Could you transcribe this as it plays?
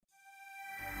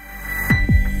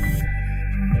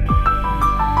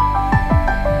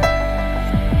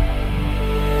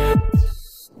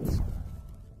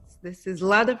This is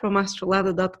Lada from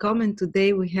astrolada.com, and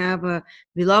today we have a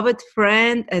beloved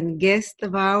friend and guest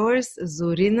of ours,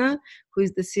 Zorina, who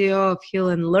is the CEO of Heal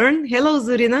and Learn. Hello,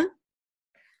 Zorina.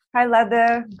 Hi,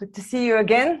 Lada. Good to see you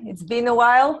again. It's been a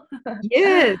while.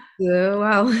 Yes,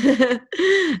 wow.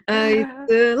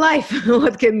 It's life.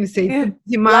 What can we say?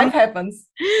 Life happens,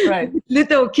 right?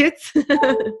 Little kids.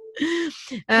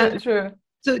 Sure.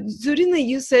 So, Zorina,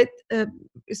 you said,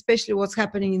 especially what's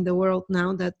happening in the world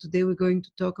now, that today we're going to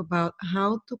talk about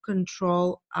how to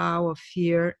control our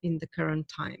fear in the current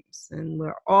times. And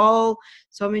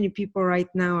so many people right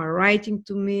now are writing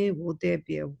to me, will there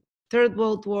be a third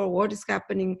world war? What is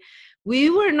happening? We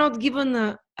were not given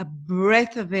a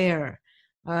breath of air.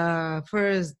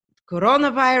 First,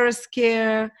 coronavirus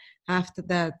scare, after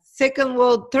that,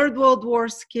 third world war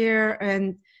scare,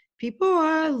 and people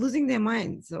are losing their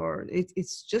minds, or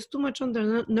it's just too much on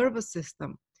their nervous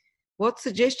system. What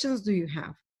suggestions do you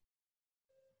have?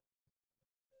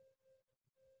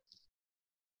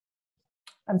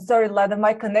 I'm sorry, Lada,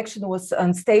 my connection was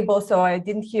unstable, so I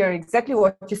didn't hear exactly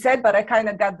what you said, but I kind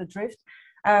of got the drift.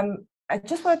 I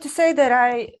just wanted to say that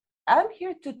I'm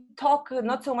here to talk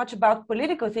not so much about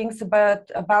political things,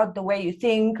 but about the way you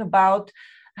think, about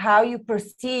how you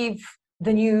perceive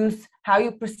the news, how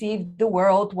you perceive the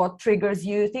world, what triggers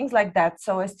you, things like that,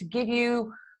 so as to give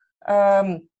you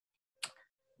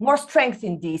more strength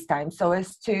in these times, so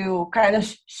as to kind of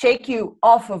shake you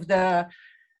off of the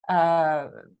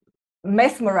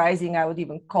mesmerizing, I would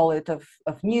even call it, of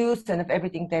news and of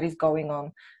everything that is going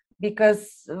on.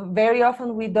 Because very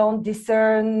often we don't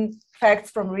discern facts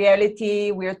from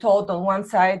reality. We are told on one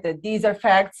side that these are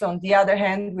facts, on the other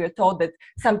hand, we are told that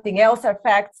something else are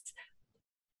facts.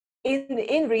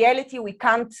 In reality, we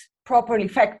can't properly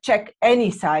fact check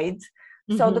any side.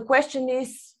 Mm-hmm. So the question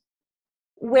is,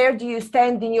 where do you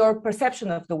stand in your perception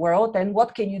of the world, and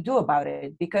what can you do about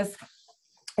it? Because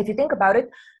if you think about it,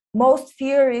 most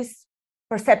fear is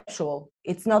perceptual.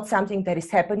 It's not something that is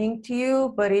happening to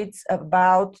you, but it's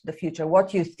about the future,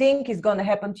 what you think is going to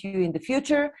happen to you in the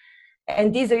future.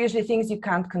 And these are usually things you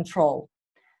can't control.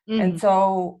 Mm-hmm. And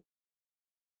so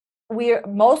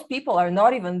most people are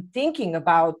not even thinking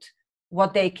about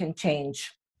what they can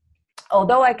change.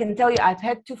 Although I can tell you, I've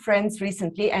had two friends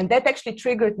recently, and that actually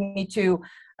triggered me to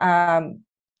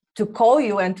call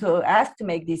you and to ask to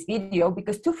make this video,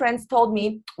 because two friends told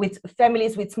me, with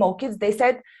families with small kids, they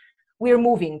said, we're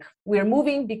moving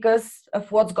because of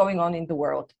what's going on in the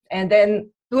world. And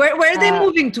then where are they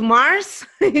moving to? Mars?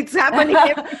 It's happening.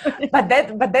 but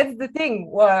that's the thing.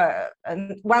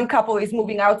 One couple is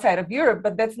moving outside of Europe,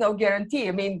 but that's no guarantee.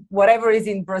 I mean, whatever is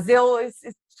in Brazil is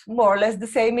more or less the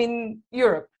same in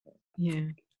Europe.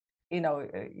 Yeah,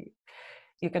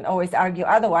 you can always argue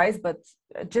otherwise, but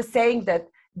just saying that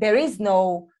there is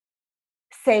no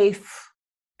safe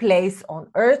place on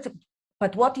Earth.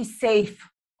 But what is safe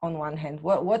on one hand?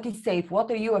 What is safe?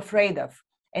 What are you afraid of?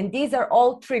 And these are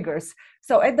all triggers.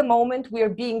 So at the moment, we are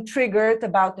being triggered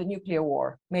about the nuclear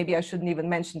war. Maybe I shouldn't even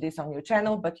mention this on your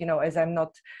channel, but as I'm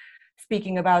not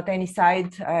speaking about any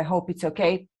side, I hope it's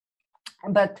okay.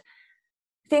 But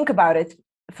think about it,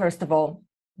 first of all.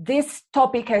 This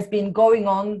topic has been going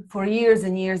on for years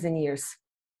and years and years,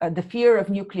 the fear of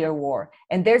nuclear war.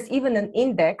 And there's even an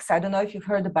index, I don't know if you've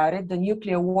heard about it, the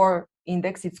nuclear war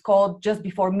index. It's called Just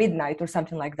Before Midnight or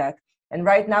something like that. And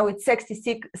right now it's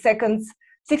 60 seconds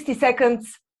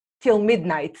till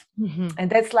midnight. Mm-hmm. And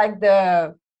that's like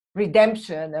the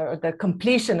redemption or the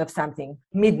completion of something.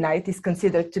 Midnight is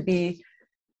considered to be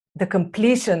the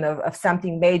completion of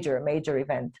something major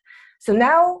event. So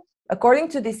now, according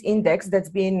to this index that's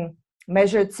been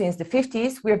measured since the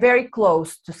 50s, we're very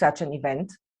close to such an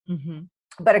event. Mm-hmm.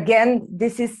 But again,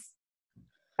 this is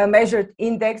a measured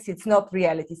index. It's not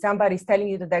reality. Somebody's telling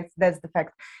you that that's the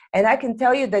fact. And I can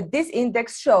tell you that this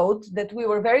index showed that we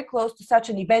were very close to such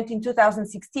an event in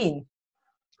 2016.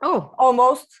 Oh,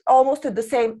 almost at the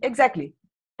same, exactly.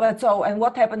 But and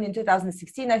what happened in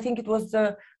 2016? I think it was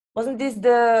wasn't this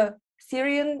the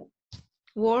Syrian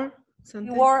war?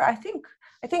 War, I think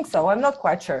so. I'm not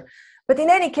quite sure. But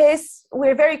in any case,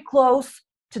 we're very close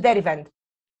to that event.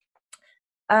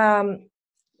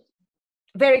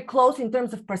 Very close in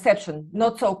terms of perception,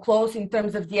 not so close in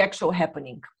terms of the actual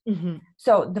happening. Mm-hmm.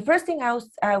 So the first thing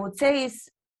I would say is,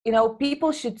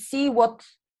 people should see what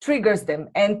triggers them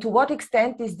and to what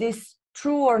extent is this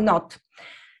true or not.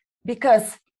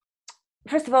 Because,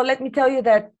 first of all, let me tell you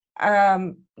that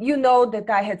that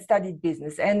I had studied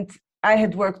business and I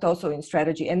had worked also in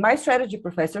strategy. And my strategy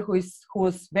professor, who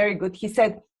was very good, he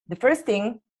said, the first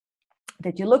thing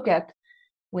that you look at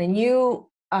when you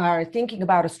are thinking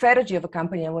about a strategy of a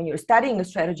company and when you're studying a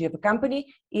strategy of a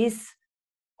company is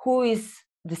who is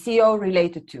the CEO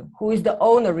related to, who is the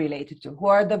owner related to, who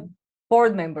are the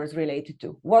board members related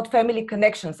to, what family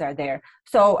connections are there.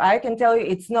 So I can tell you,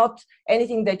 it's not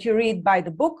anything that you read by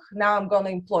the book. Now I'm going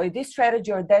to employ this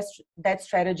strategy or that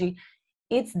strategy.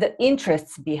 It's the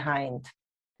interests behind.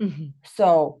 Mm-hmm.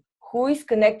 So who is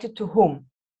connected to whom?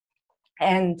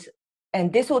 And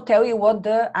this will tell you what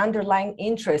the underlying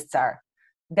interests are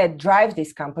that drive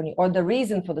this company or the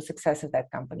reason for the success of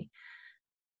that company.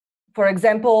 For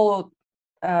example,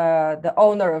 the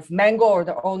owner of Mango or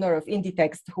the owner of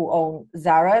Inditex who own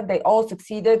Zara, they all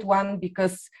succeeded. One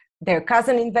because their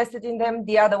cousin invested in them,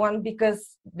 the other one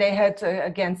because they had,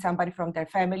 again, somebody from their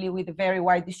family with a very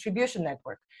wide distribution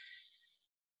network.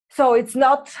 So it's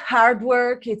not hard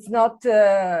work, it's not,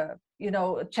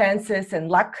 chances and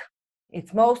luck.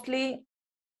 It's mostly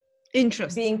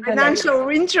interest, financial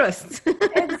interest.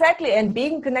 Exactly, and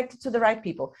being connected to the right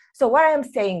people. So why I'm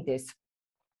saying this,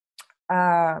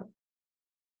 now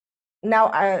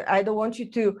I don't want you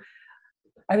to,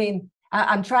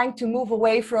 I'm trying to move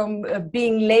away from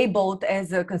being labeled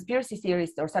as a conspiracy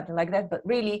theorist or something like that, but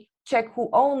really check who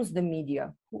owns the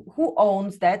media, who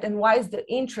owns that, and why is the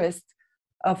interest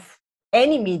of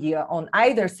any media on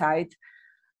either side,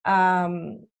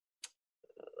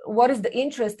 what is the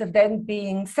interest of them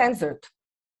being censored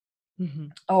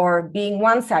or being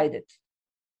one-sided?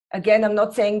 Again, I'm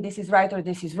not saying this is right or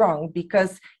this is wrong,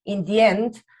 because in the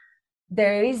end,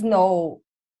 there is no,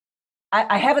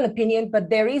 I have an opinion, but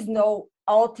there is no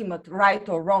ultimate right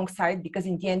or wrong side, because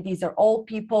in the end, these are all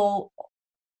people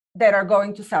that are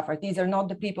going to suffer. These are not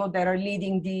the people that are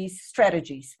leading these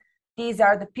strategies. These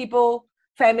are the people,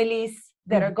 families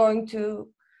that are going to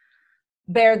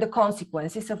bear the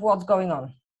consequences of what's going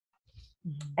on.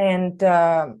 And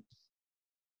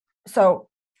so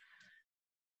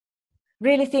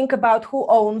really think about who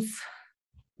owns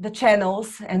the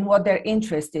channels and what their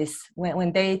interest is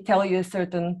when they tell you a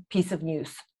certain piece of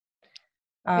news.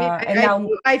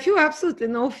 I feel absolutely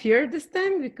no fear this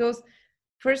time, because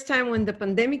first time when the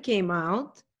pandemic came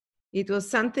out, it was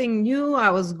something new. I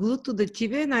was glued to the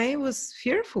TV and I was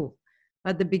fearful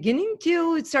at the beginning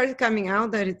till it started coming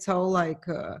out that it's all like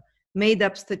made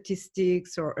up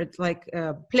statistics, or it's like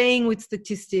playing with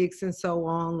statistics and so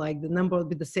on, like the number will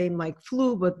be the same like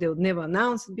flu, but they would never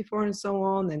announce it before and so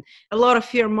on, and a lot of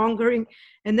fear mongering,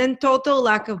 and then total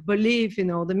lack of belief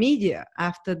in all the media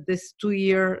after this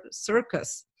 2-year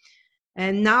circus.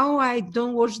 And now I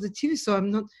don't watch the TV, so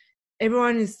I'm not,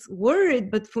 everyone is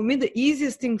worried, but for me the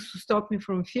easiest thing to stop me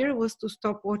from fear was to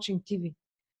stop watching TV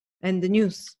and the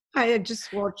news. I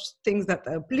just watch things that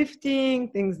are uplifting,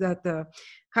 things that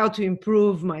how to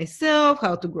improve myself,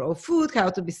 how to grow food, how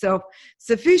to be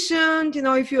self-sufficient.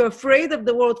 If you're afraid of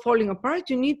the world falling apart,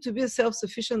 you need to be as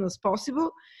self-sufficient as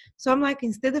possible. So I'm like,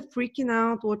 instead of freaking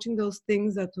out, watching those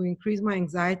things that will increase my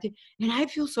anxiety, and I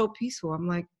feel so peaceful. I'm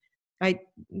like,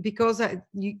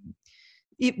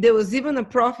 if there was even a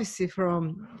prophecy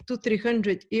from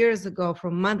 200-300 years ago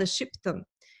from Mother Shipton.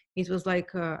 It was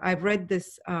like, I've read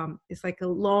this, it's like a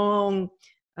long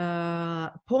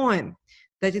poem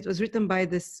that it was written by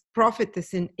this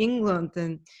prophetess in England.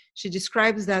 And she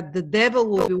describes that the devil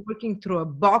will be working through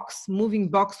a moving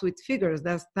box with figures.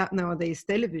 That's that nowadays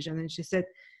television. And she said,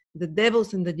 the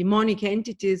devils and the demonic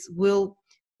entities will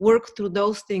work through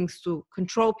those things to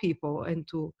control people and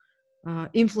to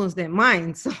influence their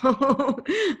minds. So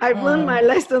I've learned my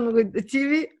lesson with the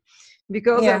TV,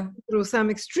 because I went through some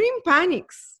extreme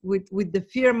panics with the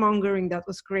fear mongering that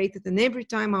was created. And every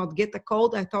time I would get a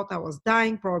cold, I thought I was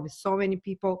dying. Probably so many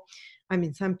people.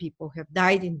 Some people have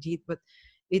died indeed, but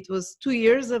it was 2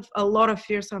 years of a lot of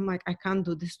fear. So I'm like, I can't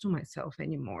do this to myself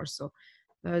anymore. So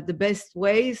the best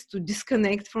way is to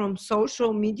disconnect from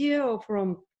social media or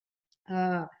from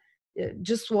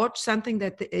just watch something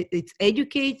that it's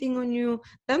educating on you.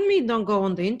 Doesn't mean don't go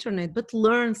on the internet, but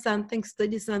learn something,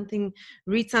 study something,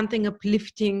 read something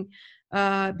uplifting,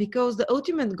 because the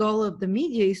ultimate goal of the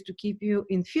media is to keep you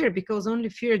in fear, because only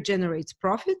fear generates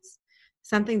profits,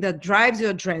 something that drives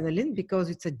your adrenaline, because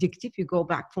it's addictive. You go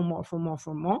back for more.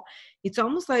 It's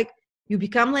almost like you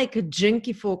become like a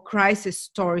junkie for crisis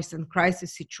stories and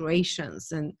crisis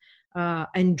situations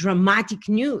and dramatic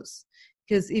news.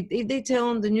 Because if they tell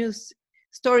on the news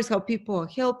stories how people are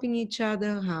helping each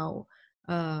other, how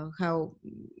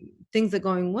things are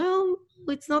going well,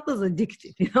 it's not as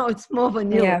addictive. It's more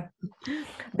vanilla. Yeah,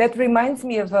 that reminds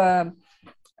me of a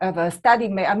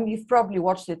study. You've probably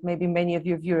watched it. Maybe many of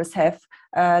your viewers have.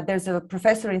 There's a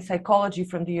professor in psychology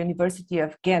from the University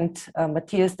of Ghent,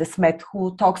 Matthias de Smet,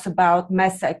 who talks about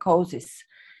mass psychosis,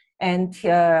 and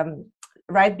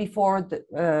right before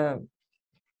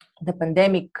the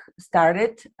pandemic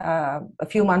started, a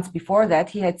few months before that,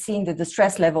 he had seen that the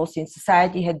stress levels in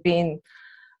society had been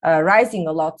rising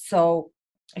a lot. So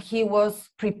he was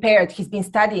prepared. He's been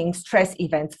studying stress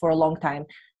events for a long time.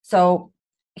 So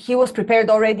he was prepared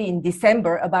already in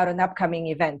December about an upcoming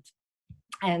event.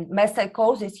 And mass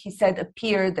psychosis, he said,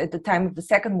 appeared at the time of the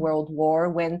Second World War,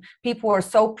 when people were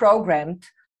so programmed,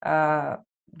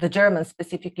 the Germans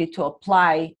specifically, to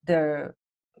apply their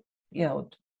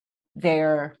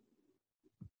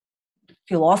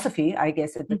philosophy, I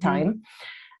guess, at the time.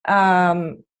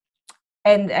 And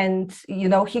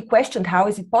he questioned, how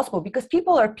is it possible? Because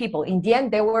people are people. In the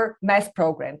end, they were mass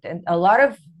programmed. And a lot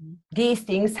of these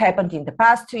things happened in the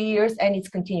past 2 years, and it's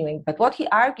continuing. But what he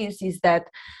argues is that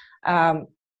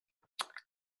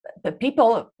the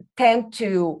people tend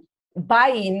to buy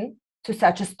in to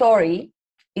such a story.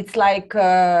 It's like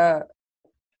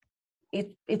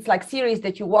it's like series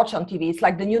that you watch on TV. It's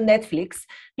like the new Netflix.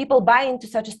 People buy into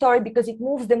such a story because it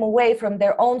moves them away from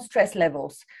their own stress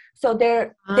levels. So they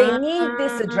need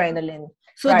this adrenaline.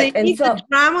 So right? They need the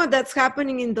drama that's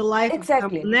happening in the life of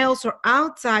someone else or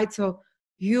outside. So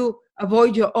you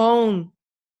avoid your own.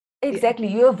 Exactly.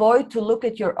 You avoid to look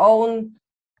at your own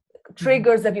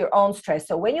triggers of your own stress.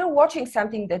 So when you're watching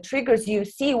something that triggers you,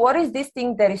 see what is this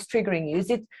thing that is triggering you. Is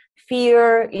it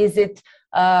fear? Is it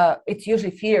it's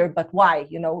usually fear, but why?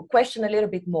 Question a little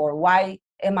bit more. Why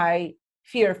am I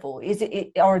fearful? Is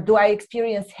it, or do I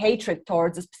experience hatred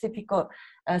towards a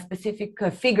specific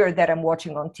figure that I'm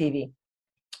watching on TV?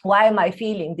 Why am I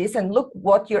feeling this? And look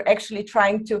what you're actually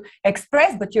trying to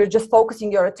express, but you're just focusing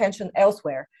your attention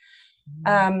elsewhere.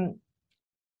 And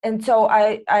so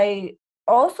I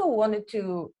also wanted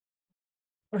to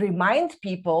remind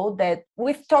people that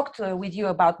we've talked with you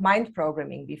about mind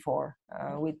programming before,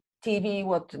 with TV,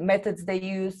 what methods they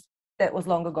use. That was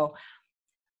long ago.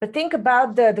 But think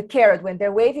about the carrot, when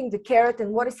they're waving the carrot,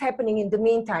 and what is happening in the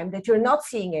meantime that you're not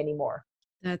seeing anymore.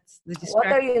 That's the distraction.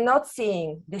 What are you not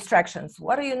seeing? Distractions.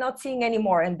 What are you not seeing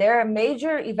anymore? And there are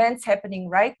major events happening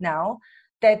right now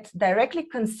that directly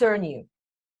concern you.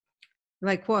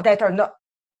 Like what? That are not,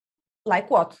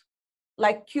 like what?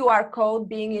 Like QR code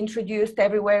being introduced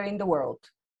everywhere in the world.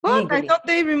 What? Legally. I thought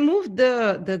they removed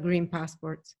the green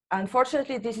passports.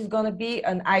 Unfortunately, this is going to be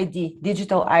an ID,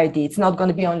 digital ID. It's not going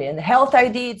to be only a health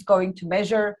ID. It's going to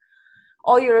measure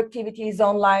all your activities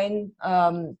online.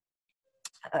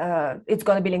 It's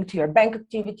going to be linked to your bank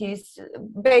activities.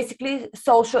 Basically,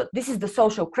 this is the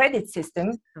social credit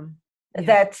system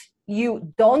that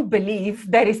you don't believe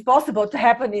that is possible to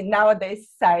happen in nowadays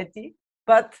society,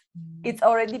 but it's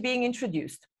already being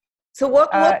introduced. So what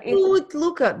would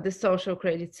look at the social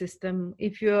credit system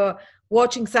if you're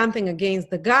watching something against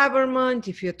the government,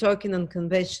 if you're talking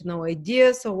unconventional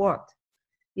ideas, or what?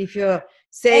 If you're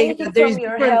saying that there is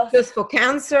different just for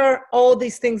cancer, all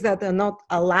these things that are not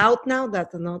allowed now,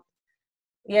 that are not.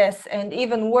 Yes, and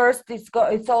even worse,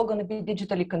 it's all going to be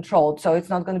digitally controlled. So it's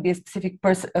not going to be a specific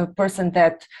person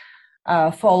that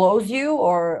follows you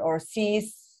or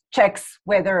checks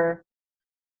whether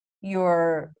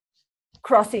you're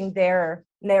crossing their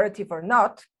narrative or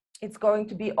not. It's going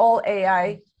to be all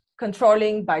AI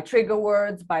controlling by trigger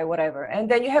words, by whatever. And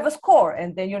then you have a score,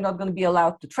 and then you're not going to be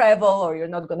allowed to travel, or you're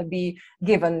not going to be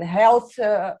given health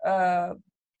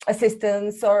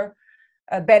assistance or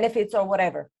benefits or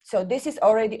whatever. So this is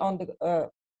already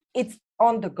it's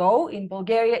on the go in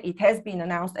Bulgaria. It has been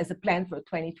announced as a plan for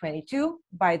 2022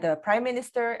 by the Prime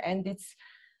Minister, and it's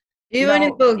even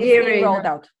in Bulgaria, being rolled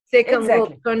out. Second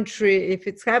world country, if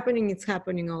it's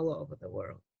happening all over the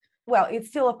world. Well, it's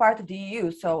still a part of the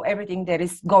EU, so everything that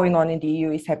is going on in the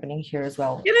EU is happening here as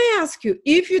well. Can I ask you,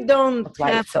 if you don't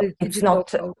have it's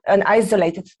not an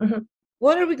isolated.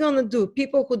 What are we going to do?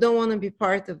 People who don't want to be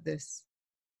part of this,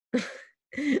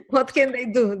 what can they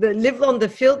do? They live on the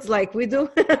fields like we do,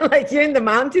 like here in the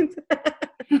mountains?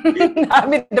 I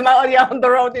mean, on the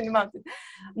road in the mountains.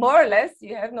 More or less,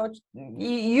 you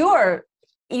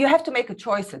have to make a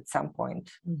choice at some point.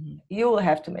 You will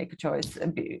have to make a choice.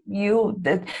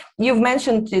 You've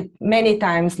mentioned it many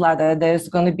times, Lada. There's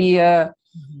going to be a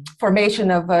formation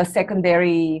of a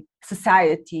secondary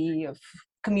society of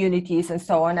communities and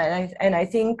so on. And I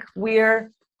think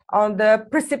we're on the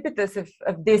precipice of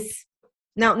this.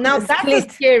 Now that's a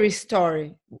scary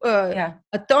story.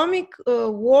 Atomic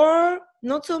war,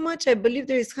 not so much. I believe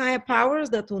there is higher powers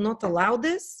that will not allow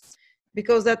this,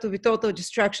 because that will be total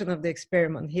destruction of the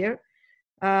experiment here.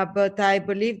 But I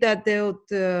believe that they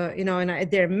would, and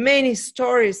there are many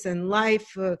stories and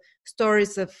life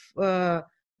stories of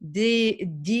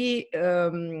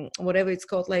whatever it's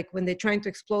called, like when they're trying to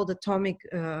explode atomic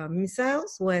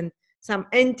missiles, when some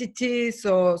entities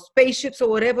or spaceships or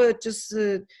whatever just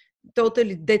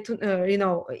totally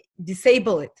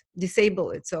disable it.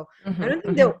 So I don't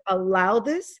think they'll allow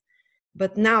this.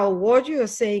 But now what you're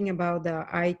saying about the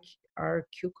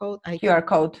IRQ code, QR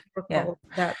code, yeah,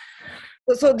 that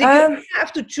so they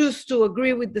have to choose to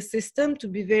agree with the system, to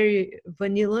be very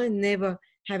vanilla and never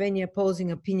have any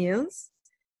opposing opinions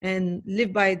and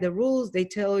live by the rules. They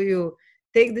tell you,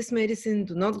 take this medicine,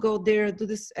 do not go there, do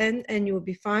this, and you'll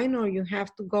be fine. Or you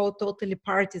have to go totally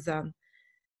partisan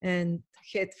and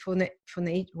hit for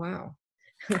wow.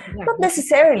 Not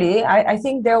necessarily. I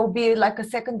think there will be like a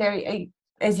secondary,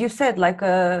 as you said, like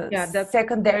a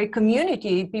secondary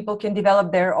community. People can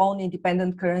develop their own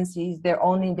independent currencies, their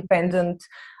own independent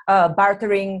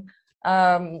bartering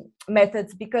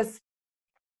methods, because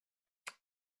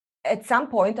at some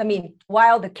point, I mean,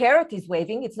 while the carrot is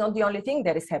waving, it's not the only thing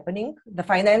that is happening. The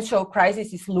financial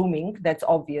crisis is looming, that's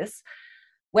obvious.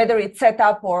 Whether it's set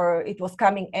up or it was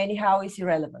coming anyhow is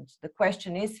irrelevant. The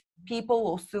question is, people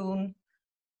will soon,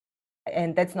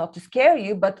 and that's not to scare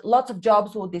you, but lots of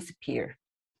jobs will disappear.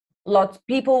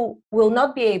 People will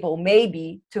not be able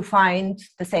maybe to find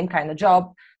the same kind of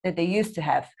job that they used to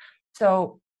have.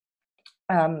 So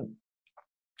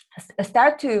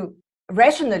start to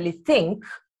rationally think,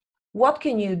 what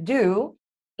can you do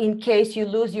in case you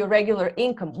lose your regular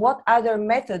income? What other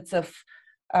methods of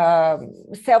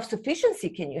self-sufficiency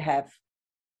can you have?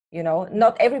 You know,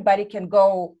 not everybody can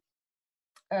go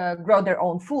grow their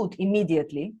own food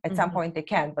immediately. At some point they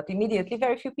can, but immediately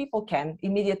very few people can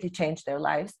immediately change their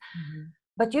lives.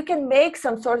 But you can make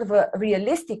some sort of a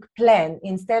realistic plan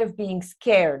instead of being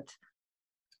scared,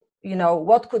 you know,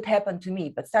 what could happen to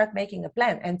me, but start making a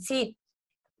plan and see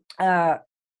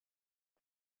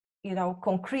you know,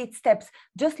 concrete steps.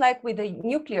 Just like with the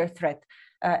nuclear threat,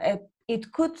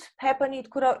 it could happen, it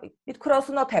could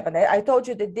also not happen. I told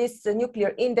you that this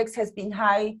nuclear index has been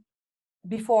high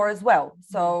before as well.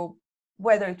 So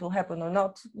whether it will happen or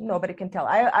not, nobody can tell.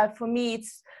 For me,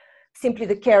 it's simply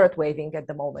the carrot waving at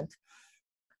the moment.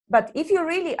 But if you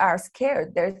really are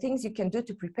scared, there are things you can do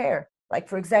to prepare. Like,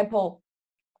 for example,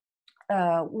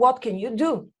 what can you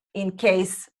do in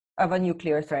case of a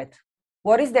nuclear threat?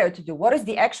 What is there to do? What is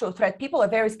the actual threat? People are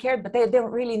very scared, but they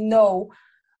don't really know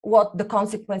what the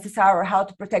consequences are or how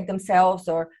to protect themselves.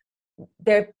 Or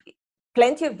there are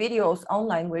plenty of videos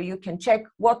online where you can check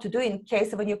what to do in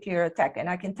case of a nuclear attack. And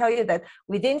I can tell you that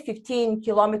within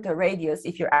 15-kilometer radius,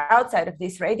 if you're outside of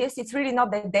this radius, it's really not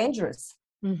that dangerous.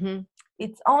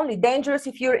 It's only dangerous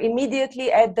if you're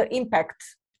immediately at the impact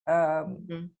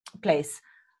place.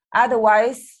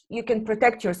 Otherwise, you can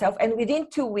protect yourself. And within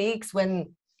 2 weeks,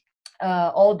 when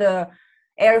all the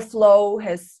airflow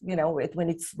has, you know, when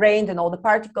it's rained and all the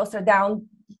particles are down,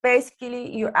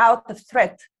 basically you're out of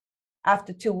threat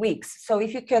after 2 weeks. So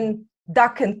if you can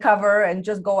duck and cover and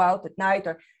just go out at night,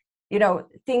 or, you know,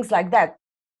 things like that,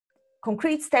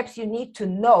 concrete steps you need to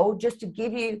know just to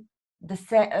give you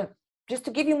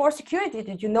more security,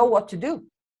 that you know what to do.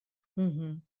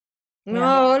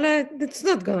 No, it's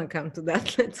not gonna come to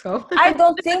that. Let's hope. I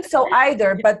don't think so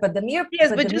either. But the mere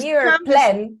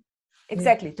plan,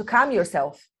 exactly, to calm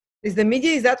yourself. Is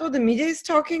that what the media is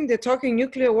talking? They're talking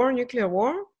nuclear war?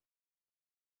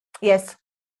 Yes.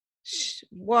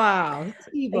 Wow, it's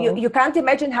evil. You can't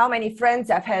imagine how many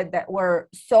friends I've had that were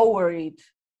so worried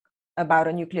about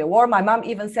a nuclear war. My mom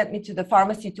even sent me to the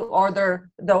pharmacy to order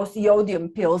those iodium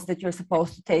pills that you're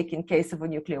supposed to take in case of a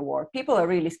nuclear war. People are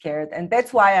really scared. And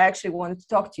that's why I actually wanted to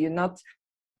talk to you, not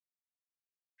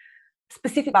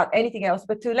specific about anything else,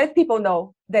 but to let people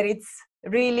know that it's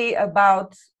really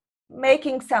about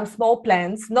making some small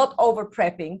plans, not over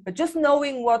prepping, but just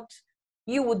knowing what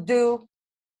you would do.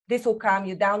 This will calm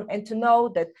you down, and to know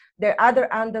that there are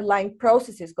other underlying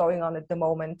processes going on at the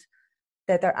moment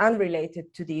that are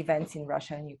unrelated to the events in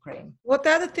Russia and Ukraine. What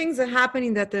other things are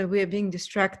happening that we are being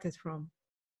distracted from?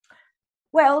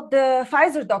 Well, the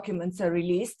Pfizer documents are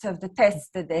released of the tests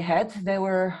that they had. They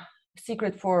were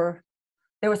secret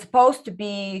they were supposed to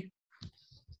be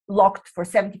locked for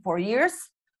 74 years,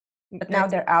 but now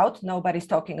they're out. Nobody's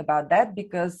talking about that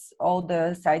because all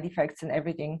the side effects and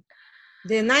everything.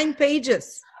 They're 9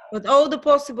 pages with all the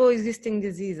possible existing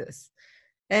diseases.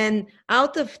 And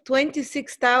out of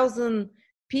 26,000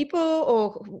 people,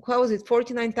 or how was it,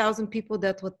 49,000 people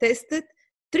that were tested,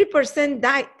 3%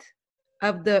 died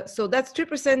so that's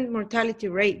 3% mortality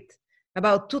rate.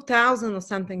 About 2,000 or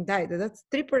something died. That's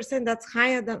 3%. That's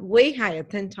way higher,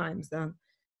 10 times than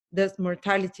the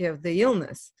mortality of the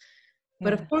illness.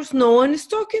 But of course, no one is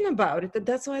talking about it.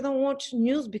 That's why I don't watch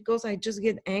news, because I just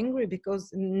get angry,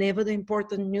 because never the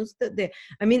important news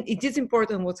it is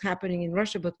important what's happening in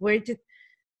Russia, but where did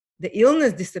the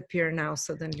illness disappear now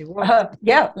suddenly.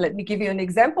 Yeah, let me give you an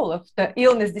example of the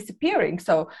illness disappearing.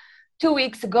 So 2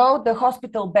 weeks ago, the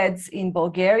hospital beds in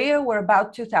Bulgaria were about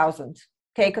 2,000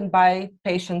 taken by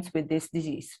patients with this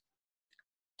disease.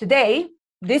 Today,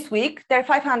 this week, they're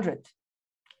 500.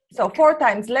 So 4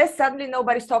 times less, suddenly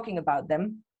nobody's talking about them.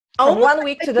 From Almost 1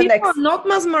 week to the people next. are not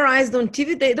mesmerized on TV.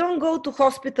 They don't go to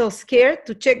hospital scared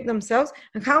to check themselves.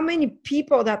 And how many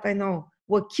people that I know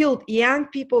were killed, young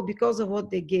people, because of what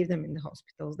they gave them in the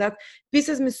hospitals. That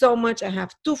pisses me so much. I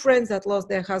have 2 friends that lost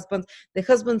their husbands. The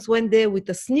husbands went there with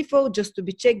a sniffle just to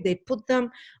be checked. They put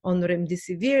them on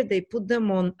remdesivir. They put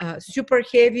them on super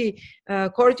heavy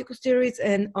corticosteroids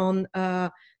and on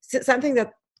something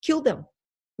that killed them.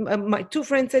 My 2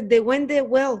 friends said they went there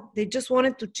well. They just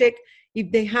wanted to check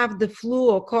if they have the flu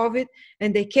or COVID,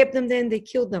 and they kept them there and they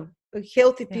killed them.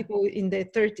 Healthy people in their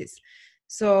 30s.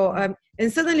 So,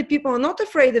 and suddenly people are not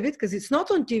afraid of it because it's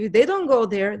not on TV. They don't go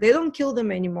there. They don't kill them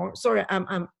anymore. Sorry,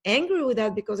 I'm angry with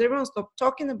that because everyone stopped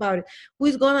talking about it. Who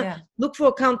is going to look for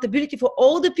accountability for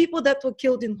all the people that were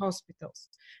killed in hospitals,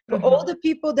 for all the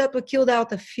people that were killed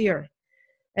out of fear?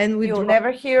 And you'll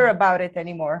never hear about it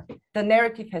anymore. The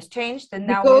narrative has changed, and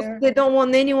now because they don't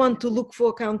want anyone to look for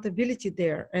accountability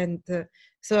there. And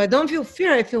so I don't feel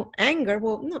fear. I feel anger.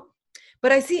 Well, no.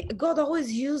 But I see God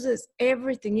always uses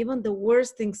everything, even the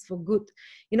worst things, for good.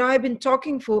 You know, I've been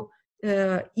talking for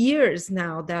years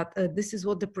now that this is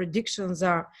what the predictions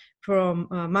are from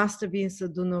Master B.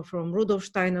 Saduno, from Rudolf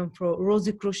Steiner, from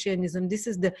Rosicrucianism. This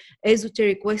is the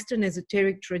esoteric, Western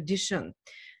esoteric tradition.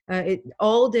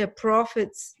 All their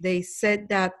prophets, they said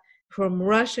that from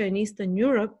Russia and Eastern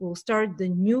Europe will start the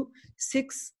new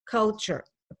sixth culture.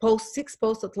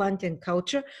 Post-Atlantean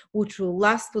culture, which will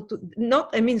last for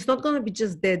it's not going to be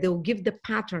just there. They'll give the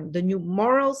pattern, the new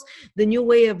morals, the new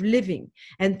way of living.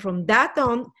 And from that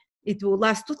on, it will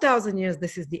last 2,000 years.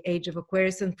 This is the age of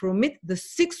Aquarius. And from it, the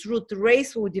 6th root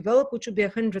race will develop, which will be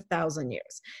 100,000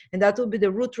 years. And that will be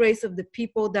the root race of the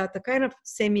people that are kind of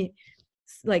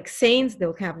like saints.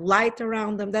 They'll have light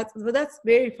around them. That's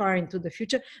very far into the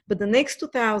future. But the next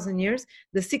 2,000 years,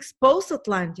 the 6th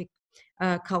post-Atlantic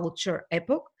culture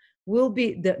epoch will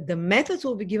be the methods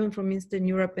will be given from Eastern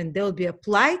Europe, and they'll be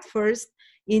applied first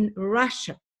in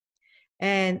Russia.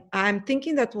 And I'm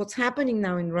thinking that what's happening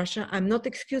now in Russia, I'm not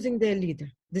excusing their leader.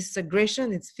 This is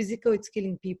aggression, it's physical, it's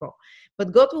killing people.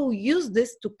 But God will use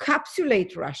this to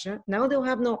capsulate Russia. Now they'll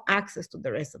have no access to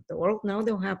the rest of the world. Now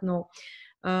they'll have no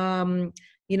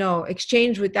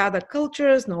exchange with other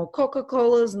cultures, no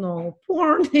Coca-Colas, no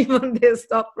porn, even they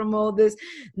stop from all this,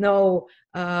 no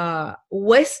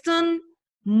Western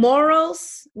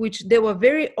morals, which they were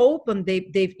very open.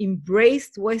 They've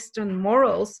embraced Western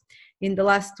morals in the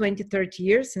last 20, 30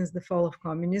 years since the fall of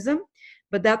communism.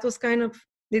 But that was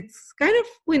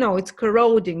it's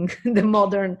corroding the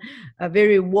modern,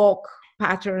 very woke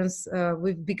patterns.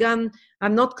 We've begun,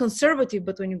 I'm not conservative,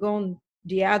 but when you go on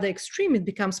the other extreme, it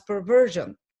becomes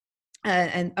perversion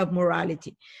and of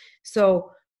morality.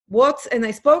 So and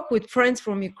I spoke with friends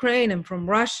from Ukraine and from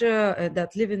Russia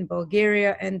that live in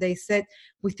Bulgaria, and they said,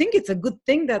 we think it's a good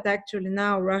thing that actually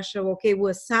now Russia,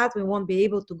 we're sad, we won't be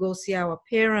able to go see our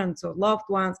parents or loved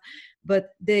ones, but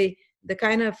they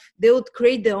would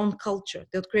create their own culture.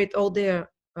 They would create all their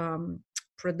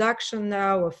production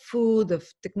now of food, of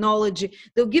technology.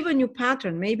 They'll give a new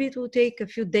pattern. Maybe it will take a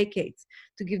few decades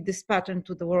to give this pattern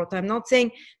to the world. I'm not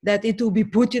saying that it will be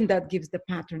Putin that gives the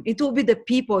pattern. It will be the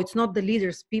people. It's not the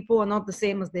leaders. People are not the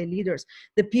same as their leaders.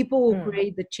 The people will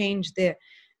create the change there.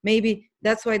 Maybe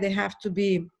that's why they have to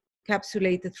be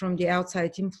capsulated from the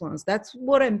outside influence. That's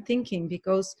what I'm thinking,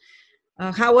 because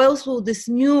how else will this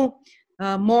new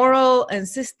moral and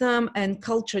system and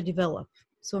culture develop?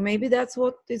 So maybe that's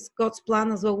what is God's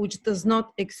plan as well, which does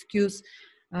not excuse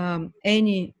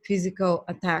any physical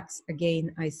attacks.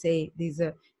 Again, I say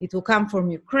it will come from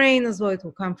Ukraine as well. It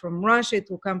will come from Russia. It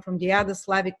will come from the other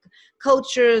Slavic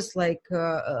cultures like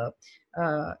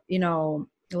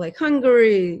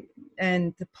Hungary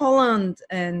and Poland,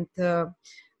 and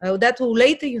that will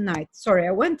later unite. Sorry,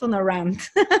 I went on a rant.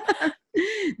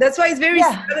 That's why it's very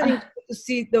saddening to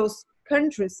see those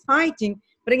countries fighting.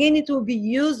 But again, it will be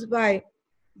used by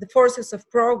the forces of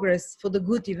progress for the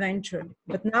good eventually.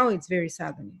 But now it's very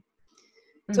saddening.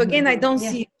 So again, I don't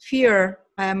see fear.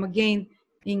 I am again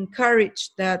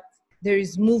encouraged that there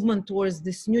is movement towards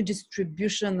this new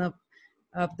distribution of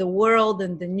the world,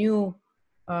 and the new,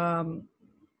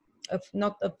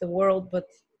 not of the world, but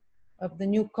of the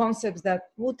new concepts that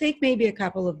will take maybe a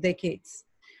couple of decades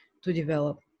to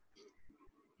develop.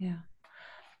 Yeah.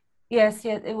 Yes.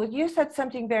 You said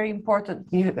something very important,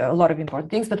 a lot of important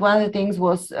things, but one of the things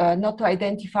was not to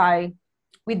identify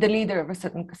with the leader of a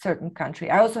certain country.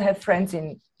 I also have friends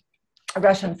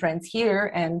Russian friends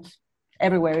here and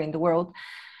everywhere in the world.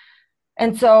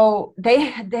 And so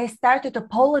they started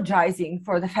apologizing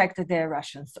for the fact that they're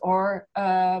Russians. Or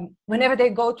whenever they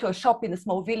go to a shop in a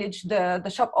small village, the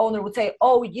shop owner would say,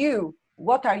 "Oh, you,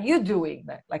 what are you doing?"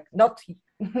 Like not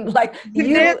like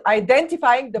you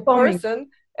identifying the person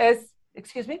as,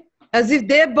 excuse me? As if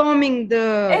they're bombing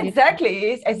the...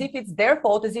 Exactly, as if it's their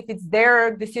fault, as if it's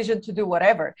their decision to do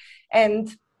whatever.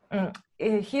 And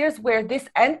here's where this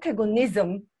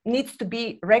antagonism needs to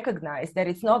be recognized, that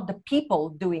it's not the people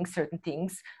doing certain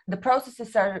things. The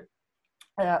processes are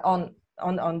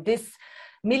on this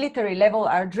military level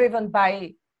are driven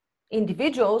by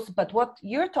individuals, but what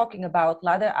you're talking about,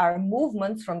 Lada, are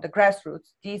movements from the grassroots.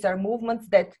 These are movements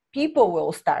that people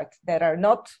will start, that are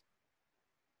not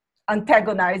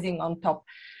antagonizing on top.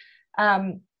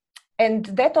 And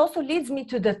that also leads me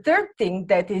to the third thing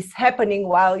that is happening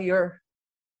while you're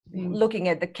looking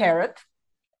at the carrot.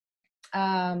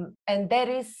 And that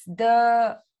is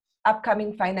the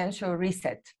upcoming financial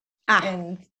reset.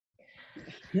 And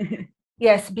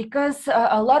yes, because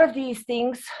a lot of these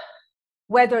things,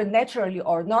 whether naturally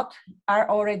or not, are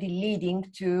already leading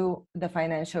to the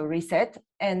financial reset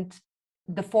and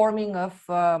the forming of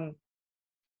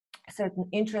certain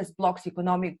interest blocks,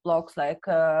 economic blocks, like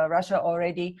Russia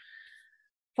already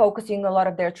focusing a lot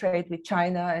of their trade with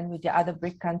China and with the other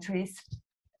BRIC countries,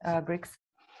 BRICS.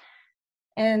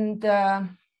 And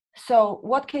so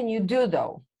what can you do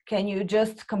though? Can you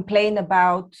just complain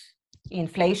about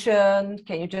inflation?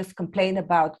 Can you just complain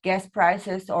about gas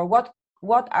prices? Or what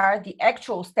are the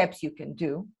actual steps you can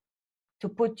do to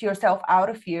put yourself out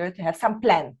of fear, to have some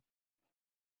plan?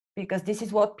 Because this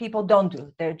is what people don't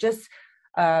do. They're just,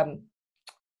 what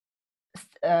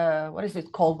is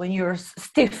it called when you're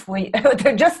stiff?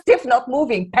 They're just stiff, not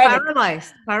moving, panic.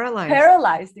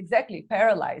 Paralyzed, exactly,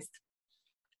 paralyzed.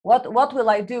 What will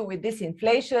I do with this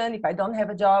inflation if I don't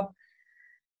have a job?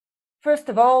 First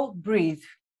of all, breathe.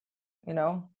 You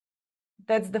know,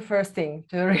 that's the first thing,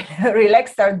 to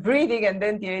relax, start breathing, and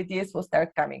then the ideas will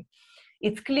start coming.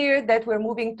 It's clear that we're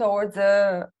moving towards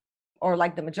or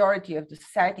like the majority of the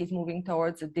society is moving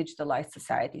towards a digitalized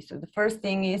society. So the first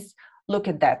thing is look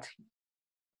at that.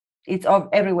 It's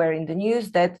everywhere in the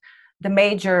news that the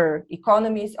major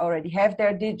economies already have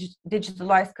their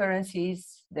digitalized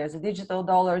currencies. There's a digital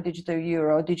dollar, digital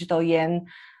euro, digital yen,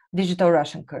 digital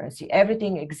Russian currency.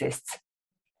 Everything exists.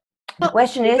 The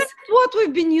question is, what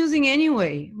we've been using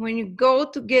anyway. When you go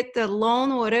to get a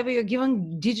loan or whatever, you're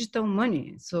given digital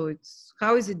money. So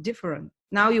how is it different?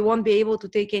 Now you won't be able to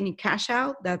take any cash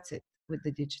out. That's it with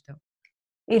the digital.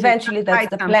 Eventually, that's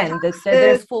the plan. That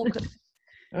there's full.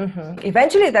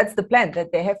 Eventually, that's the plan,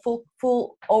 that they have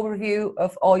full overview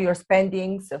of all your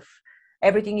spendings, of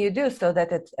everything you do, so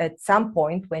that at some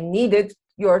point, when needed,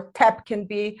 your tap can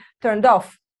be turned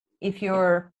off if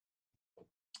you're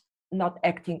not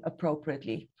acting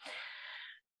appropriately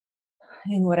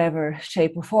in whatever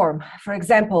shape or form. For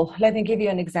example, let me give you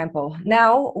an example.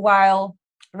 Now, while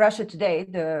Russia Today,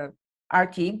 the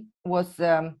RT, was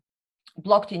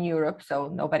blocked in Europe, so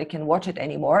nobody can watch it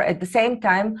anymore, at the same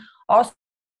time, Austria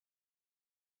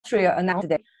announced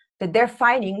today that they're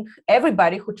fining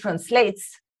everybody who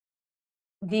translates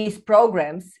these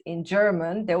programs in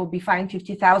German. They will be fined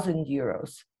 50,000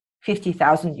 euros.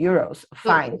 50,000 euros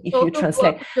fine if you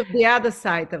translate. The other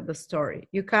side of the story,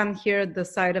 you can't hear the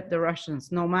side of the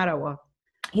Russians, no matter what.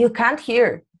 You can't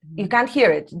hear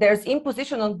it. There's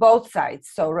imposition on both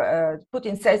sides. So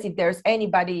Putin says if there's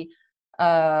anybody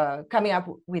coming up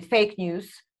with fake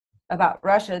news about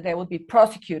Russia, they will be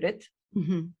prosecuted.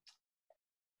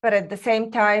 But at the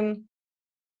same time,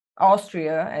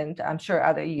 Austria and I'm sure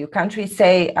other EU countries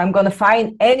say, I'm going to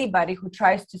fine anybody who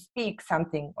tries to speak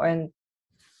something and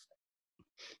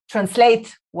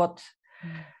translate what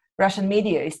Russian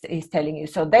media is telling you.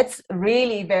 So that's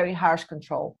really very harsh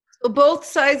control. So both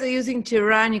sides are using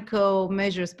tyrannical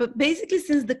measures, but basically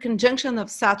since the conjunction of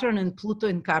Saturn and Pluto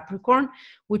in Capricorn,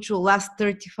 which will last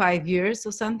 35 years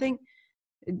or something,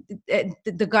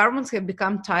 the governments have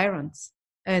become tyrants.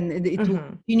 And it will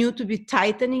continue to be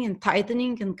tightening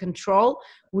and control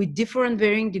with different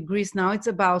varying degrees. Now it's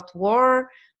about war,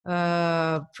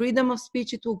 freedom of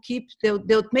speech. It will keep,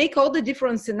 they'll make all the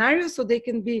different scenarios so they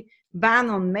can be banned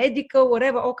on medical,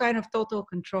 whatever, all kind of total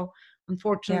control.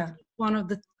 Unfortunately, one of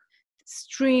the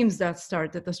streams that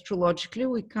started astrologically,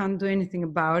 we can't do anything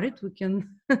about it. We can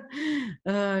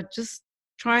just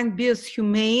try and be as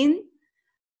humane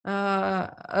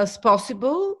as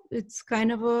possible. It's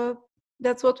kind of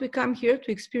that's what we come here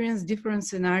to experience, different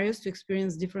scenarios, to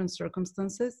experience different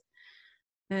circumstances.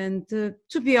 And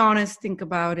to be honest, think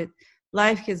about it.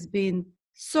 Life has been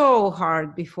so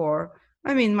hard before.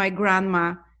 I mean, my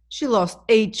grandma, she lost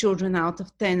 8 children out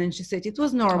of 10, and she said it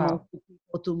was normal Wow. for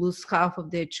people to lose half of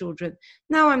their children.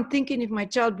 Now I'm thinking if my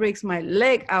child breaks my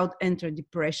leg, I'll enter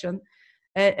depression.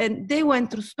 And they went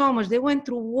through so much. They went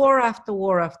through war after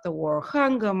war after war,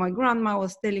 hunger. My grandma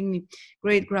was telling me,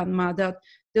 great grandma, that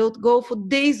they would go for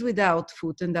days without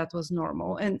food, and that was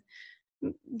normal. And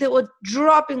they were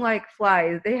dropping like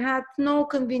flies. They had no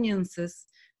conveniences.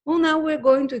 Well, now we're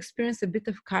going to experience a bit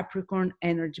of Capricorn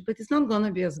energy, but it's not going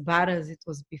to be as bad as it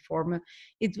was before.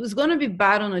 It was going to be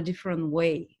bad on a different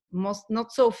way, most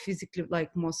not so physically,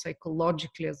 like more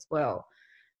psychologically as well.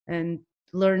 And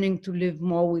learning to live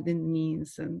more within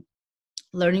means, and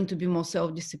learning to be more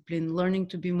self-disciplined, learning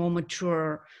to be more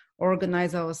mature,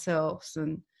 organize ourselves.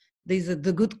 And these are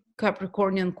the good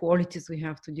Capricornian qualities we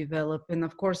have to develop. And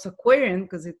of course, Aquarian,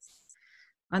 because it's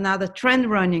another trend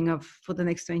running of for the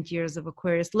next 20 years of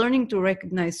Aquarius, learning to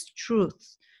recognize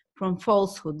truth from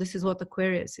falsehood. This is what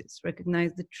Aquarius is,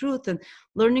 recognize the truth, and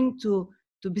learning to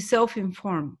be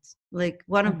self-informed. Like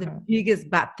one of the biggest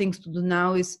bad things to do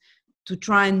now is to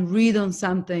try and read on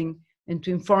something and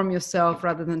to inform yourself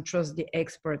rather than trust the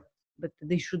expert. But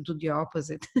they should do the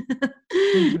opposite,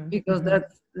 because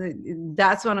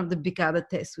that's one of the big other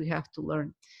tests we have to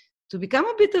learn, to become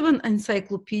a bit of an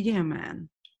encyclopedia man,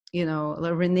 you know,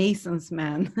 a Renaissance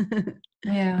man.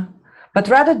 Yeah, but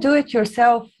rather do it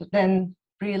yourself than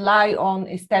rely on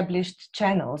established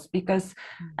channels, because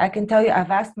I can tell you,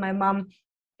 I've asked my mom,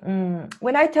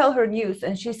 when I tell her news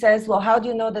and she says, well, how do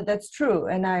you know that that's true?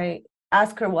 And I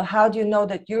ask her, well, how do you know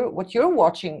that what you're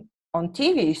watching on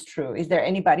TV is true? Is there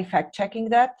anybody fact checking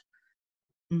that?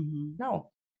 No.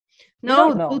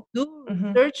 No, do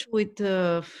search with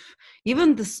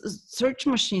even the search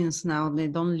machines now. They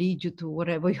don't lead you to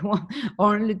whatever you want,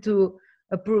 only to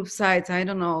approved sites. I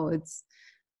don't know. It's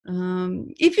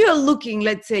if you're looking,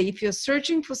 let's say, if you're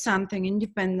searching for something,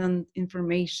 independent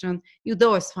information, you'd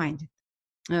always find it.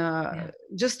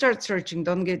 Just start searching.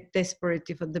 Don't get desperate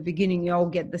if at the beginning you all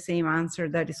get the same answer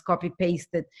that is copy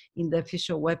pasted in the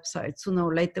official website. Sooner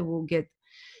or later we'll get,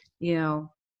 you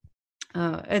know,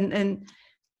 and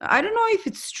I don't know if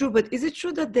it's true, but is it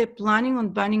true that they're planning on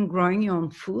banning growing your own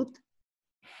food,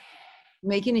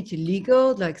 making it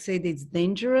illegal? Like, say that it's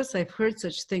dangerous. I've heard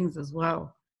such things as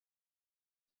well.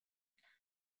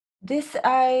 This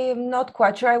I'm not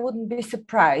quite sure. I wouldn't be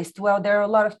surprised. Well, there are a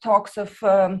lot of talks of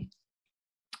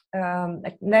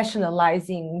like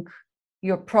nationalizing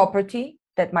your property.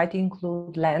 That might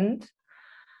include land.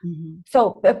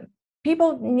 So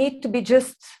people need to be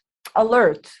just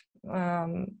alert,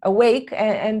 awake,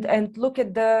 and look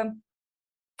at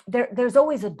there's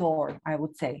always a door, I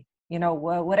would say. You know,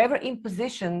 whatever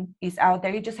imposition is out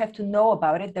there, you just have to know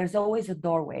about it. There's always a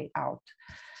doorway out.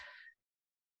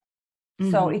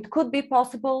 So it could be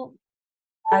possible.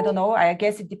 I don't know. I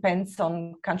guess it depends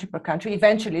on country per country.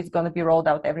 Eventually, it's going to be rolled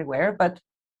out everywhere, but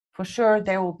for sure,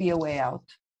 there will be a way out.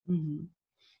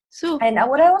 So, and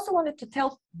what I also wanted to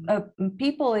tell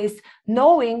people is,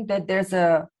 knowing that there's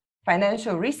a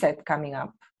financial reset coming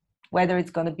up, whether it's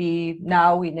going to be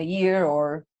now in a year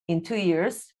or in 2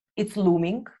 years, it's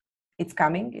looming, it's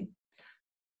coming.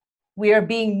 We are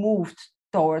being moved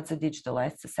towards a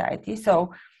digitalized society.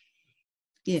 So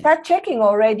start checking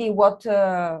already what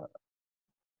the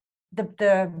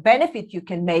benefit you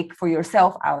can make for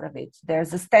yourself out of it.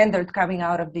 There's a standard coming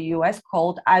out of the US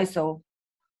called ISO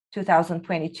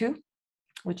 2022,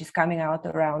 which is coming out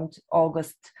around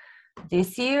August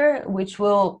this year, which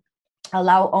will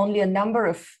allow only a number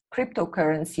of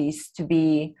cryptocurrencies to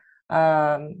be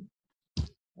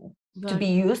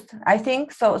used, I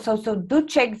think. So do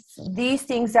check these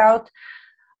things out.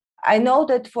 I know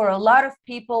that for a lot of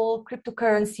people,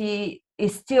 cryptocurrency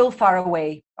is still far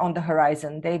away on the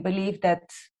horizon. They believe that,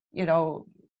 you know,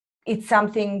 it's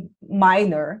something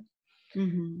minor.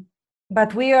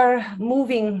 But we are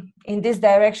moving in this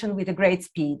direction with a great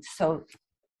speed. So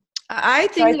I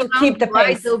think to keep the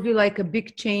pace. There'll be like a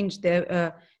big change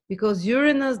there, because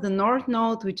Uranus, the North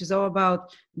Node, which is all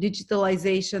about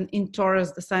digitalization, in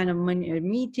Taurus, the sign of money,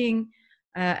 meeting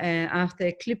after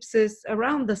eclipses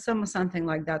around the summer, something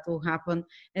like that will happen.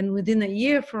 And within a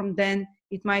year from then,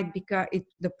 it might become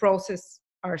the process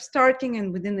are starting,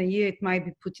 and within a year it might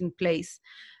be put in place.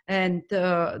 And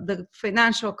the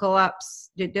financial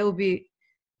collapse, there'll be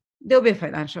a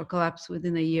financial collapse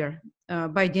within a year.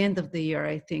 By the end of the year,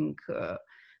 I think,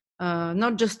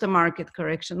 not just a market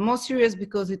correction, more serious,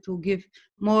 because it will give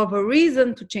more of a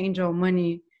reason to change our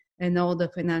money and all the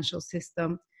financial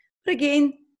system. But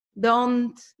again,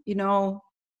 don't, you know,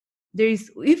 there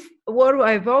is, if what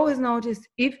I've always noticed,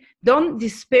 if don't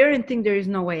despair and think there is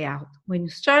no way out. When you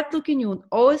start looking, you will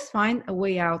always find a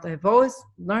way out. I've always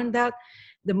learned that.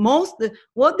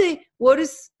 What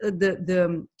is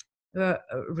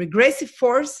regressive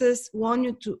forces want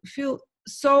you to feel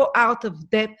so out of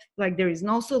depth, like there is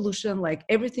no solution, like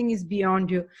everything is beyond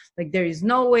you, like there is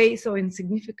no way, so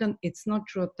insignificant. It's not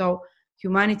true at all.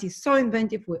 Humanity is so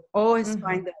inventive. We always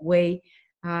find a way,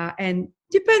 and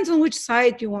depends on which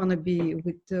side you want to be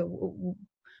with.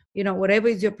 Whatever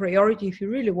is your priority. If you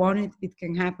really want it, it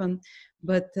can happen.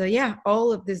 But yeah,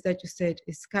 all of this that you said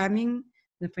is coming.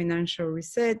 The financial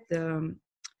reset,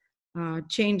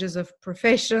 changes of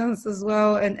professions as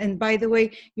well. And by the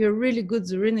way, you're really good.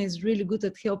 Zarina is really good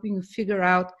at helping you figure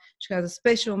out. She has a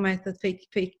special method,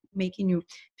 making you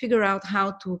figure out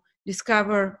how to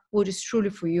discover what is truly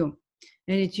for you.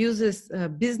 And it uses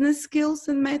business skills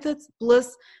and methods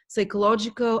plus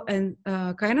psychological and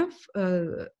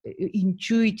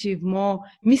intuitive, more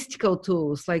mystical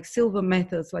tools like silver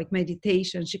methods, like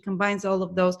meditation. She combines all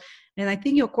of those. And I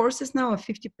think your courses now are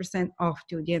 50% off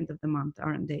till the end of the month,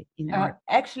 aren't they?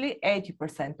 Actually,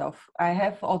 80% off. I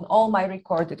have on all my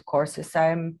recorded courses.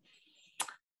 I'm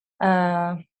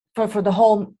for the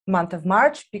whole month of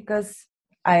March, because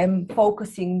I am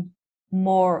focusing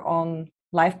more on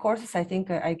live courses. I think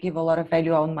I give a lot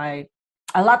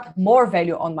more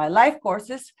value on my live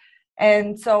courses,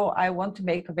 and so I want to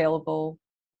make available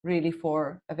really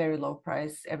for a very low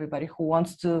price everybody who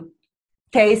wants to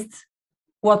taste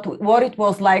what it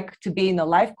was like to be in a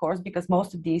live course, because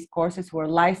most of these courses were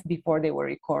live before they were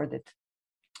recorded.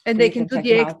 And so they can do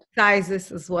the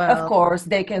exercises as well. Of course,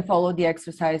 they can follow the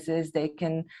exercises. They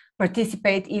can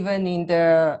participate even in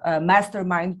the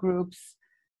mastermind groups.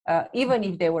 Even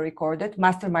if they were recorded,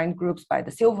 mastermind groups by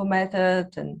the Silver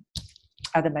Method and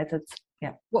other methods.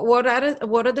 Yeah. What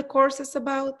are the courses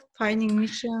about? Finding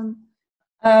mission?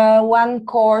 One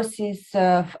course is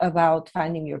about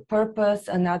finding your purpose.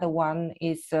 Another one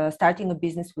is starting a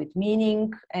business with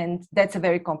meaning. And that's a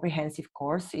very comprehensive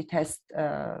course. It has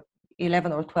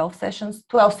 11 or 12 sessions.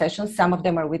 12 sessions. Some of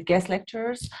them are with guest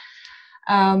lecturers.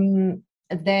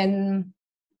 Then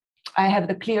I have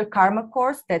the Clear Karma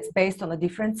course that's based on a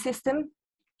different system,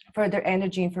 further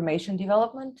energy information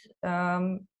development.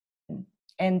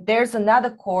 And there's another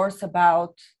course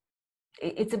about,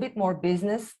 it's a bit more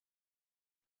business,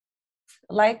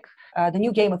 like the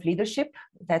New Game of Leadership.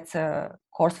 That's a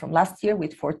course from last year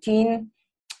with 14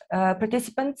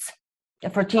 participants,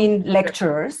 14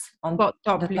 lecturers on the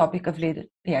topic of leadership.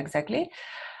 Yeah, exactly.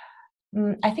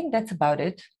 I think that's about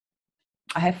it.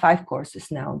 I have 5 courses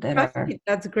now that are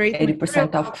that's great.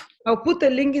 80% off. I'll put a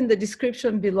link in the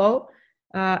description below.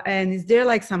 And is there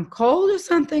like some code or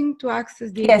something to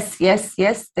access the?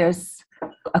 Yes. There's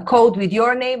a code with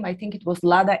your name. I think it was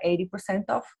Lada 80%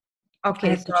 off. Okay,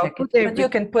 I have to check it, but you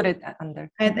can put it under.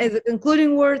 And as a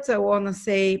concluding words, I want to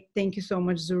say thank you so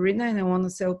much, Zarina, and I want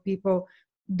to tell people,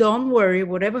 don't worry.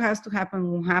 Whatever has to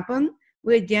happen will happen.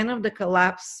 We're at the end of the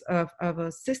collapse of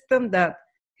a system that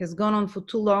has gone on for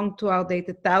too long, too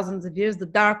outdated, thousands of years. The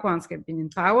dark ones have been in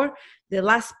power. The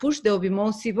last push, there will be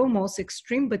most evil, most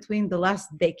extreme between the last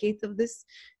decade of this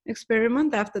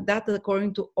experiment. After that,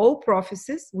 according to all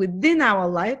prophecies, within our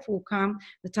life will come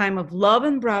the time of love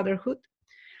and brotherhood.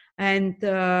 And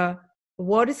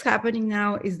what is happening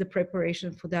now is the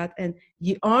preparation for that. And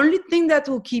the only thing that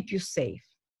will keep you safe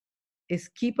is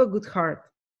keep a good heart.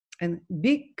 And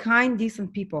be kind,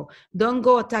 decent people. Don't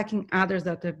go attacking others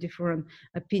that have different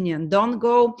opinion. Don't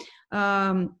go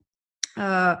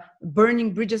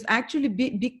burning bridges. Actually,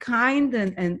 be kind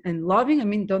and loving. I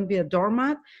mean, don't be a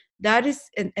doormat. That is,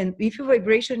 and if your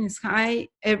vibration is high,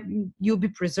 you'll be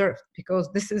preserved, because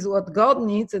this is what God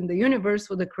needs in the universe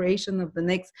for the creation of the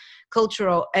next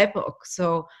cultural epoch.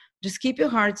 So just keep your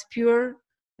hearts pure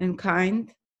and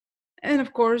kind. And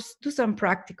of course, do some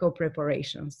practical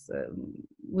preparations.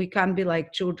 We can't be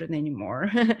like children anymore.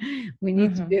 We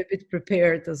need to be a bit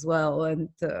prepared as well. And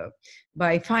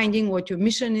by finding what your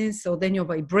mission is, so then your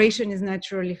vibration is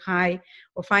naturally high,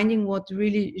 or finding what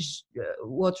really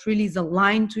is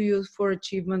aligned to you for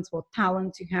achievements, what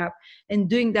talents you have, and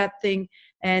doing that thing.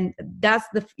 And that's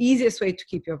the easiest way to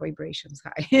keep your vibrations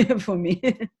high for me.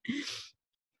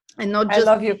 And not just.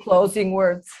 I love your closing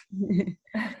words.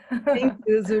 Thank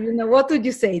you, Zarina. What would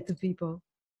you say to people?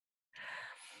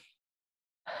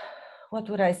 What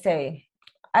would I say?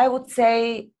 I would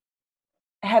say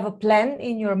have a plan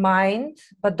in your mind,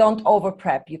 but don't over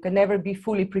prep. You can never be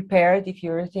fully prepared if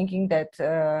you're thinking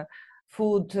that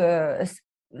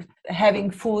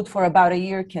having food for about a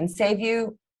year can save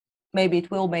you. Maybe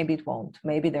it will, maybe it won't.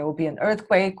 Maybe there will be an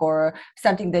earthquake or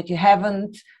something that you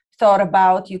haven't thought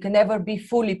about, you can never be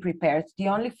fully prepared. The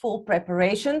only full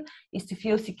preparation is to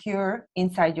feel secure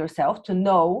inside yourself, to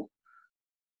know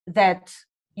that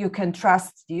you can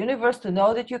trust the universe, to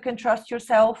know that you can trust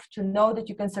yourself, to know that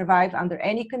you can survive under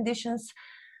any conditions,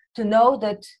 to know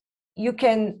that you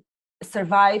can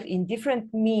survive in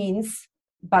different means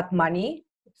but money.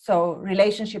 So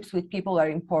relationships with people are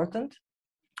important.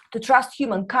 To trust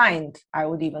humankind, I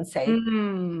would even say.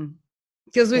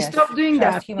 Because we stopped doing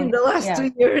that in the last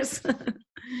 2 years.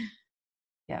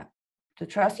 Yeah, to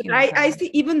trust humankind. I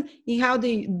see even in how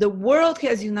the world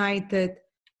has united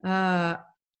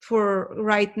for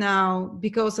right now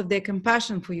because of their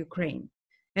compassion for Ukraine.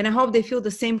 And I hope they feel the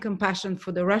same compassion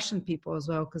for the Russian people as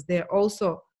well, because they're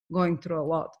also going through a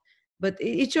lot. But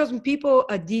it shows me people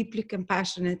are deeply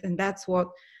compassionate, and that's what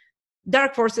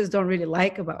dark forces don't really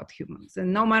like about humans.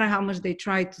 And no matter how much they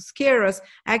try to scare us,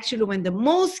 actually when the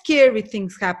most scary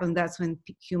things happen, that's when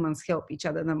humans help each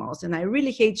other the most. And I really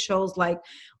hate shows like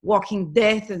Walking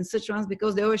Dead and such ones,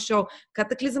 because they always show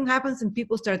cataclysm happens and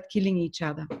people start killing each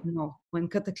other. No, when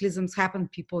cataclysms happen,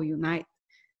 people unite.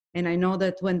 And I know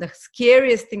that when the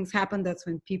scariest things happen, that's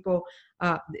when people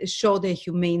show their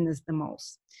humaneness the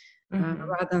most.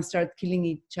 Rather than start killing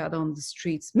each other on the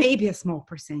streets. Maybe a small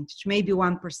percentage, maybe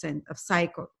 1% of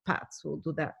psychopaths will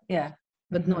do that. Yeah.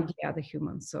 But not the other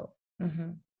humans. So,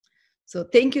 so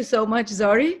thank you so much,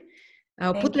 Zori.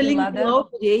 I'll put a link below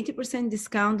for the 80%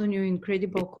 discount on your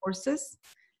incredible courses.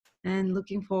 And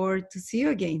looking forward to see you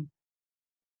again.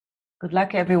 Good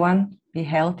luck, everyone. Be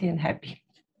healthy and happy.